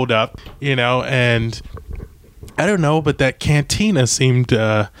hold up, and I don't know, but that cantina seemed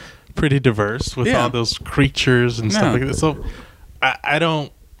pretty diverse with all those creatures and stuff like that. So I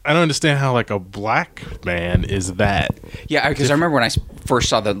don't understand how like a black man is that. Yeah, because I remember when I first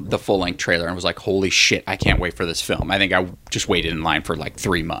saw the full-length trailer and was like, holy shit, I can't wait for this film. I think I just waited in line for like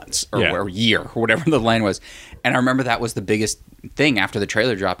 3 months or a year or whatever the line was. And I remember that was the biggest thing after the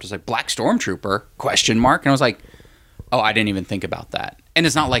trailer dropped. It was like, Black Stormtrooper, ? And I was like, oh, I didn't even think about that. And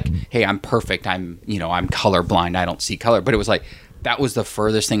it's not like, hey, I'm perfect. I'm colorblind. I don't see color. But it was like, that was the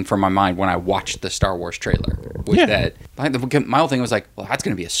furthest thing from my mind when I watched the Star Wars trailer. That my whole thing was like, well, that's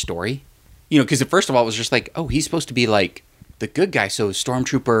going to be a story. Because first of all, it was just like, oh, he's supposed to be like the good guy. So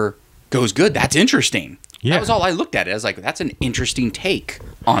Stormtrooper goes good. That's interesting. Yeah. That was all I looked at it. I was like, that's an interesting take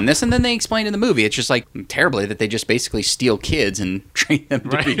on this. And then they explained in the movie, it's just like terribly that they just basically steal kids and train them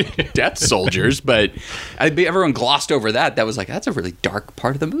to be death soldiers. But everyone glossed over that. That was like, that's a really dark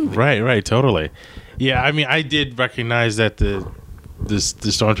part of the movie. Right, totally. Yeah, I mean, I did recognize that the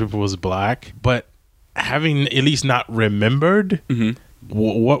Stormtrooper was black, but having at least not remembered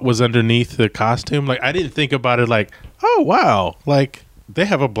what was underneath the costume, like I didn't think about it like, oh wow, like they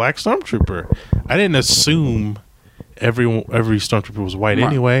have a black Stormtrooper. I didn't assume every Stormtrooper was white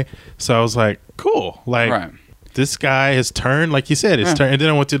anyway, so I was like, cool, like this guy has turned, like you said, turned, and then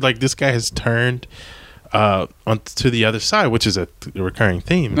I went to like this guy has turned onto the other side, which is a recurring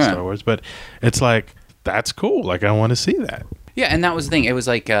theme in Star Wars, but it's like that's cool. Like I want to see that. Yeah, and that was the thing. It was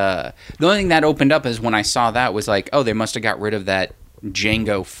like the only thing that opened up is when I saw that was like, oh, they must have got rid of that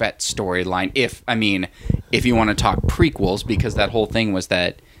Jango Fett storyline. If you want to talk prequels, because that whole thing was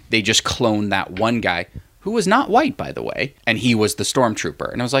that they just cloned that one guy who was not white, by the way, and he was the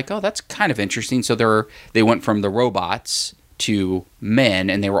Stormtrooper. And I was like, oh, that's kind of interesting. So they went from the robots to men,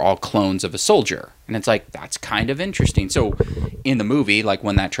 and they were all clones of a soldier. And it's like, that's kind of interesting. So in the movie, like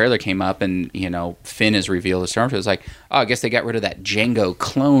when that trailer came up and, Finn is revealed as Stormtrooper, it's like, oh, I guess they got rid of that Jango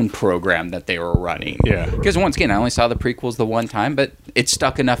clone program that they were running. Yeah. Because once again, I only saw the prequels the one time, but it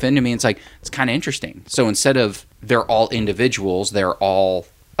stuck enough into me. It's like, it's kind of interesting. So instead of they're all individuals, they're all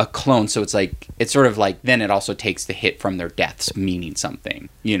a clone. So it's like, it's sort of like, then it also takes the hit from their deaths meaning something,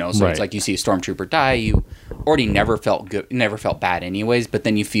 so it's like you see a Stormtrooper die, you already never felt good, never felt bad anyways, but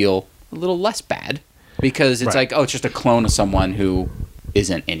then you feel a little less bad because it's like, oh, it's just a clone of someone who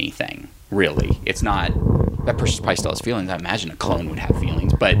isn't anything really. It's not, that person probably still has feelings. I imagine a clone would have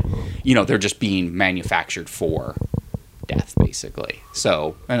feelings, but they're just being manufactured for death basically.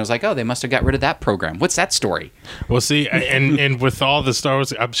 So, and I was like, oh, they must have got rid of that program. What's that story? Well, see, and with all the Star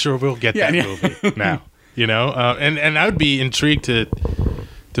Wars, I'm sure we'll get that movie now, and I would be intrigued to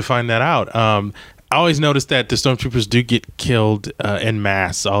find that out. I always notice that the Stormtroopers do get killed en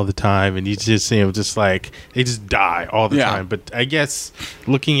masse all the time, and you just see them just like, they just die all the time. But I guess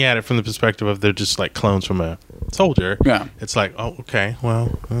looking at it from the perspective of they're just like clones from a soldier, it's like, oh, okay,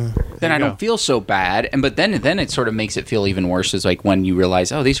 well. Then I don't feel so bad. But then it sort of makes it feel even worse is like when you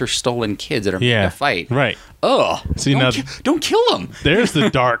realize, oh, these are stolen kids that are going to fight. Right. Oh, see, don't kill them. There's the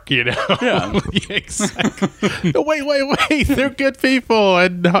dark, Yeah. Exactly. Wait. They're good people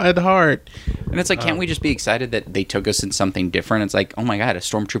at heart. And it's like, can't we just be excited that they took us in something different? It's like, oh my God, a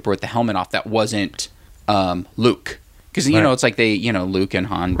Stormtrooper with the helmet off that wasn't Luke. Because, it's like they, Luke and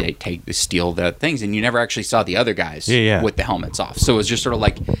Han, they steal the things, and you never actually saw the other guys with the helmets off. So it was just sort of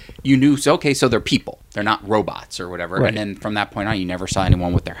like, you knew, okay, so they're people. They're not robots or whatever. Right. And then from that point on, you never saw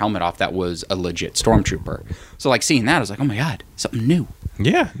anyone with their helmet off that was a legit Stormtrooper. So, like, seeing that, I was like, oh my God, something new.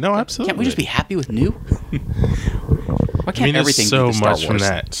 Yeah, no, absolutely. Can't we just be happy with new? Why can't everything so be the Star much Wars? From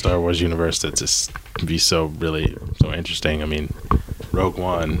that Star Wars universe that just can be so interesting. I mean, Rogue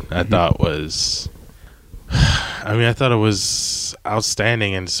One, I thought was... I thought it was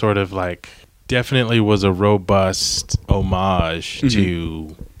outstanding and sort of like definitely was a robust homage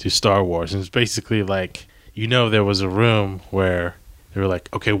to Star Wars. And it's basically like, there was a room where they were like,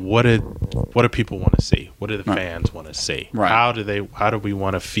 okay, what do people want to see? What do the fans want to see? Right. How do we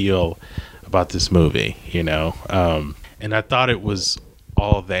want to feel about this movie? And I thought it was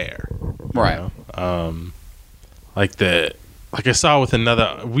all there. Right. Like I saw with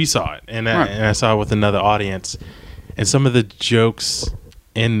we saw it, and I saw it with another audience, and some of the jokes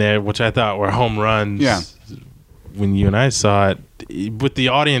in there, which I thought were home runs. Yeah. When you and I saw it, with the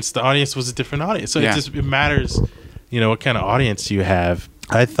audience was a different audience, so it matters, what kind of audience you have.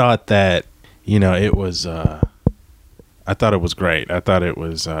 I thought that, it was. I thought it was great. I thought it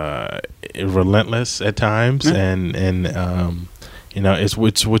was relentless at times, and.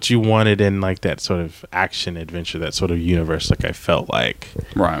 It's what you wanted in like that sort of action adventure, that sort of universe. Like I felt like,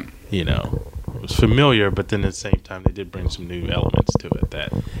 right. was familiar, but then at the same time they did bring some new elements to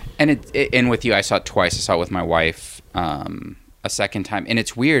it. And with you, I saw it twice. I saw it with my wife a second time, and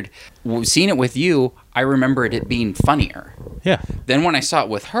it's weird. Seeing it with you, I remembered it being funnier. Yeah. Then when I saw it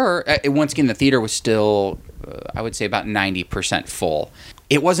with her, once again the theater was still, I would say, about 90% full.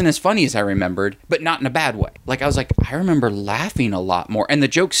 It wasn't as funny as I remembered, but not in a bad way. Like, I was like, I remember laughing a lot more. And the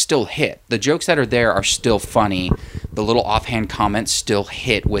jokes still hit. The jokes that are there are still funny. The little offhand comments still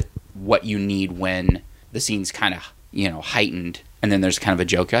hit with what you need when the scene's kind of, heightened. And then there's kind of a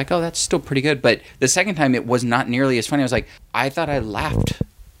joke. You're like, oh, that's still pretty good. But the second time, it was not nearly as funny. I was like, I thought I laughed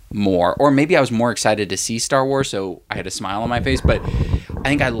more. Or maybe I was more excited to see Star Wars, so I had a smile on my face. But I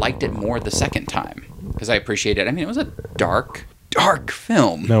think I liked it more the second time because I appreciated it. I mean, it was a dark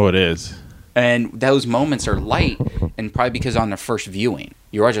film. No, it is. And those moments are light, and probably because on the first viewing,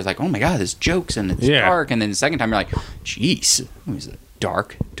 you're always just like, oh my God, there's jokes and it's dark. And then the second time, you're like, jeez, it was a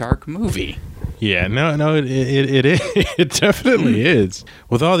dark movie. Yeah, no, it definitely is.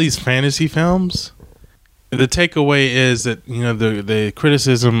 With all these fantasy films, the takeaway is that, the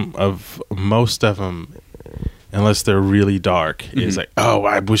criticism of most of them, unless they're really dark, is like, oh,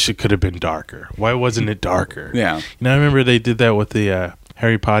 I wish it could have been darker. Why wasn't it darker? Yeah. I remember they did that with the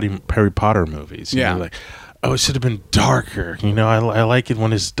Harry Potter movies. Yeah. Like, oh, it should have been darker. I like it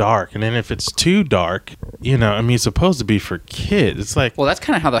when it's dark. And then if it's too dark, it's supposed to be for kids. It's like... Well, that's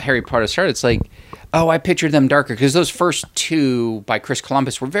kind of how the Harry Potter started. It's like, oh, I pictured them darker. Because those first two by Chris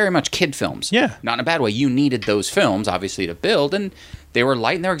Columbus were very much kid films. Yeah. Not in a bad way. You needed those films, obviously, to build. And they were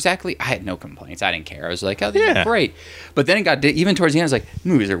light and they were exactly... I had no complaints. I didn't care. I was like, oh, these are great. But then it got... Even towards the end, I was like,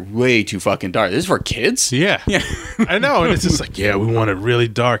 movies are way too fucking dark. This is for kids? Yeah. I know. And it's just like, we want it really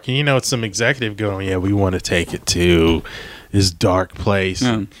dark. And it's some executive going, we want to take it to this dark place.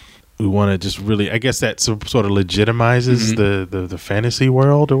 Yeah. We want to just really, I guess that sort of legitimizes the fantasy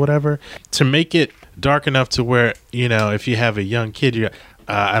world or whatever. To make it dark enough to where, if you have a young kid,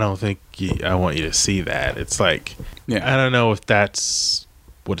 I don't think I want you to see that. It's like, I don't know if that's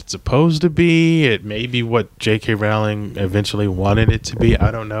what it's supposed to be. It may be what J.K. Rowling eventually wanted it to be. I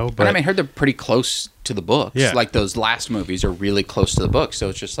don't know. But I heard they're pretty close to the books. Yeah. Like those last movies are really close to the books. So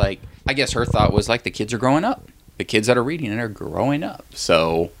it's just like, I guess her thought was like the kids are growing up. The kids that are reading it are growing up.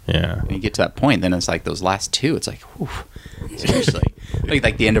 So when you get to that point, then it's like those last two. It's like, whew, seriously.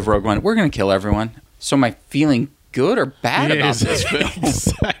 like the end of Rogue One. We're going to kill everyone. So am I feeling good or bad about this film?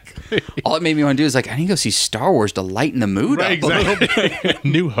 Exactly. All it made me want to do is like, I need to go see Star Wars to lighten the mood up a little bit.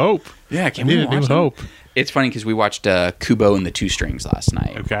 New hope. Yeah, can we watch New Hope? It's funny because we watched Kubo and the Two Strings last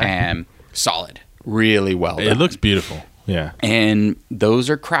night. Okay. And solid. Really well done. It looks beautiful. Yeah. And those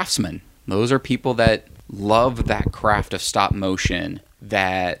are craftsmen. Those are people that love that craft of stop motion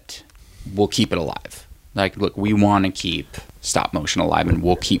that will keep it alive. Like, look, we want to keep stop motion alive, and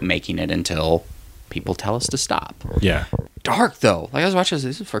we'll keep making it until people tell us to stop. Yeah. Dark, though. Like, I was watching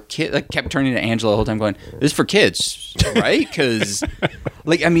this is for kids. I kept turning to Angela the whole time going, this is for kids, right? Because,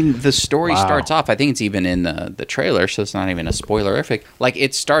 the story starts off, I think it's even in the trailer, so it's not even a spoilerific. Like,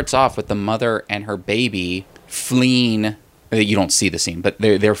 it starts off with the mother and her baby fleeing. You don't see the scene, but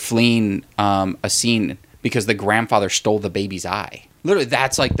they're fleeing a scene because the grandfather stole the baby's eye. Literally,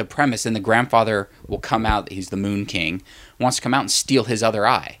 that's like the premise. And the grandfather will come out, he's the Moon King, wants to come out and steal his other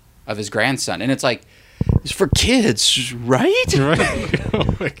eye of his grandson. And it's like, it's for kids, right?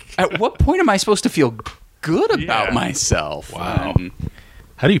 Right. At what point am I supposed to feel good about myself? Wow.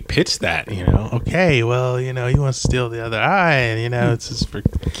 How do you pitch that, Okay, well, he wants to steal the other eye, and, it's just for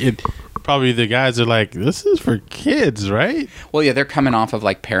kid. Probably the guys are like, this is for kids, right? Well, yeah, they're coming off of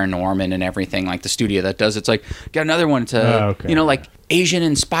like Paranorman and everything, like the studio that does. It's like, got another one to, like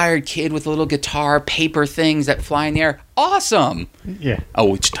Asian-inspired kid with a little guitar, paper things that fly in the air. Awesome. Yeah.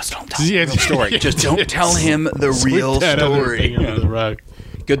 Oh, just don't tell him the story. Just don't tell him the real story. Under the rug.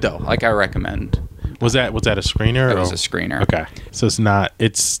 Good though. Like, I recommend. Was that a screener? It was a screener. Okay. So it's not.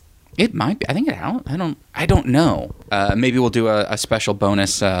 It might be. I think I don't know. Maybe we'll do a special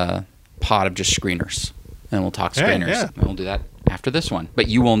bonus pod of just screeners, and we'll talk screeners. Yeah. And we'll do that after this one. But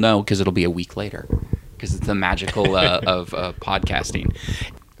you will know because it'll be a week later, because it's the magical of podcasting.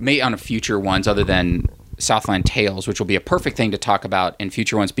 Maybe on a future ones, other than Southland Tales, which will be a perfect thing to talk about in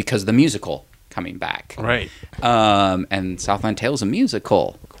future ones because of the musical coming back. Right. And Southland Tales a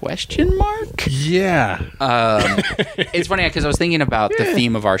musical? Question mark? Yeah. It's funny because I was thinking about the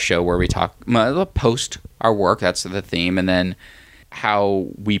theme of our show where we talk post our work. That's the theme, and then how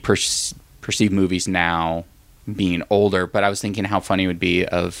we perceive movies now being older. But I was thinking how funny it would be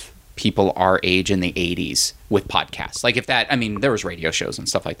of people our age in the 80s with podcasts. Like, if that, there was radio shows and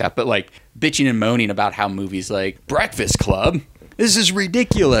stuff like that, but like bitching and moaning about how movies like Breakfast Club, this is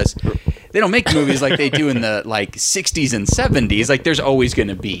ridiculous. They don't make movies like they do in the like 60s and 70s. Like there's always going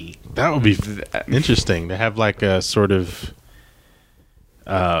to be. That would be interesting to have like a sort of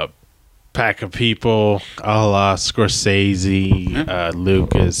pack of people a la Scorsese,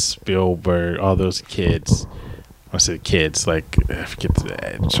 Lucas, Spielberg, all those kids. I said kids, like I forget.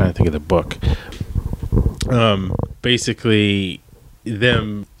 I'm trying to think of the book. Basically,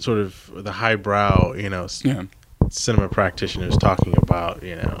 them sort of the highbrow, cinema practitioners talking about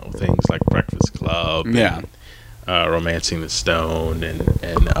things like Breakfast Club, and, Romancing the Stone, and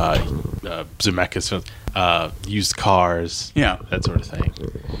Zemeckis, used cars, that sort of thing.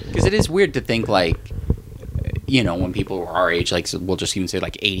 Because it is weird to think like, when people were our age, like we'll just even say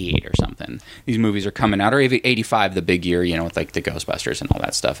like 88 or something, these movies are coming out, or 85, the big year, with like the Ghostbusters and all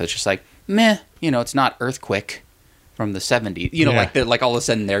that stuff. It's just like, meh, it's not Earthquake from the 70s, like all of a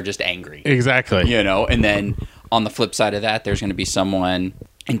sudden they're just angry. Exactly. And then on the flip side of that, there's going to be someone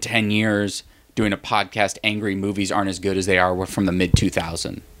in 10 years doing a podcast, angry movies aren't as good as they are from the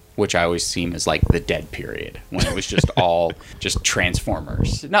mid-2000s, which I always seem as like the dead period, when it was just all just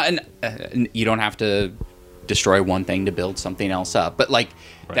Transformers. And you don't have to destroy one thing to build something else up, but like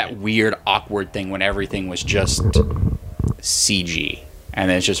that weird, awkward thing when everything was just CG, and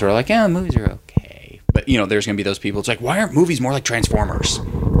then it's just sort of like, movies are okay. But there's gonna be those people. It's like, why aren't movies more like Transformers,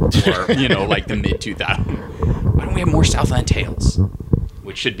 or like the mid 2000s? Why don't we have more Southland Tales?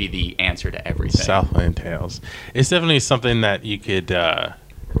 Which should be the answer to everything. Southland Tales. It's definitely something that you could do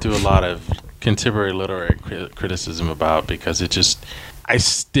a lot of contemporary literary criticism about, because I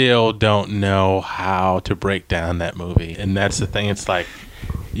still don't know how to break down that movie. And that's the thing. It's like,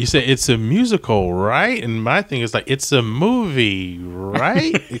 you say it's a musical, right? And my thing is like, it's a movie,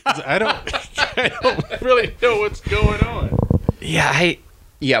 right? I don't really know what's going on.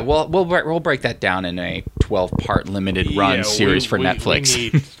 Yeah, we'll break that down in a 12-part limited run series for Netflix.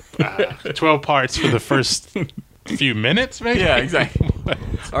 We need 12 parts for the first few minutes, maybe? Yeah, exactly.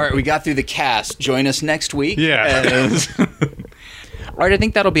 All right, we got through the cast. Join us next week. Yeah. All right, I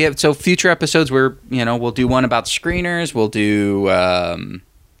think that'll be it. So future episodes, we'll do one about screeners. We'll do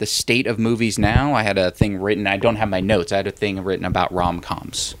the state of movies now. I had a thing written. I don't have my notes. I had a thing written about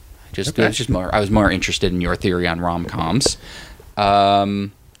rom-coms. I was more interested in your theory on rom-coms.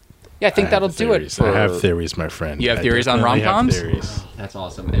 I think that'll do it. I have theories, my friend. You have theories on rom-coms? Theories. That's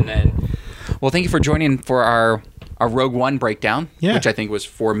awesome. And then, thank you for joining for our Rogue One breakdown, which I think was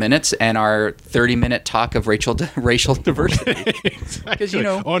 4 minutes, and our 30-minute talk of racial diversity. Because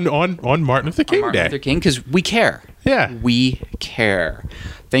on Martin Luther King Day. Martin Luther King, because we care. Yeah, we care.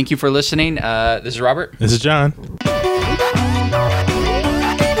 Thank you for listening. This is Robert. This is John.